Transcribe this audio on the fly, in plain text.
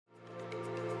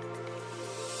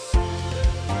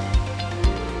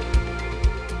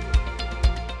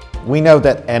We know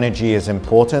that energy is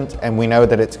important, and we know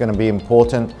that it's going to be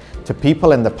important to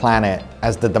people in the planet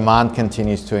as the demand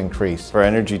continues to increase. For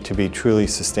energy to be truly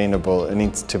sustainable, it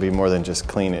needs to be more than just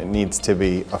clean. It needs to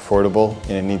be affordable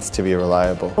and it needs to be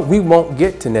reliable. We won't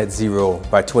get to net zero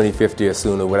by 2050 or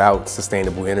sooner without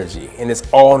sustainable energy, and it's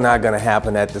all not going to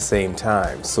happen at the same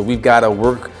time. So we've got to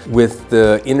work with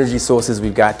the energy sources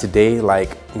we've got today,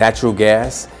 like natural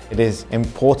gas. It is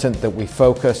important that we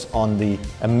focus on the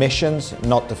emissions,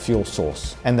 not the fuel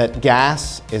source, and that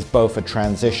gas is both a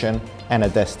transition and a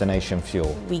destination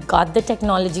fuel. We got the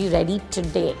technology ready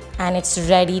today, and it's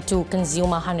ready to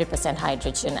consume 100%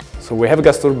 hydrogen. So we have a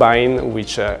gas turbine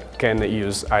which can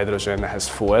use hydrogen as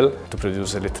fuel to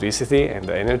produce electricity and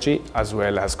energy, as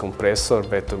well as compressor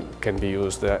that can be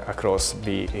used across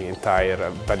the entire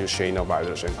value chain of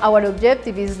hydrogen. Our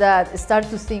objective is that start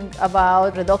to think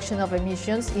about reduction of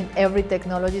emissions in every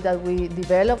technology that we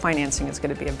develop. Financing is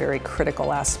going to be a very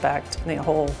critical aspect. The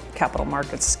whole capital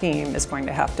markets scheme is going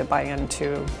to have to buy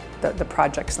into the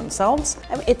projects themselves.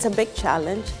 It's a big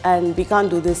challenge, and we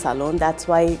can't do this alone. That's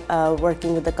why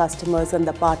working with the customers and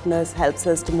the partners helps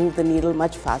us to move the needle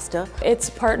much faster. It's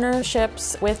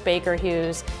partnerships with Baker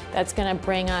Hughes that's going to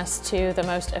bring us to the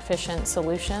most efficient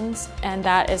solutions, and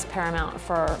that is paramount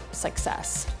for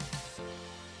success.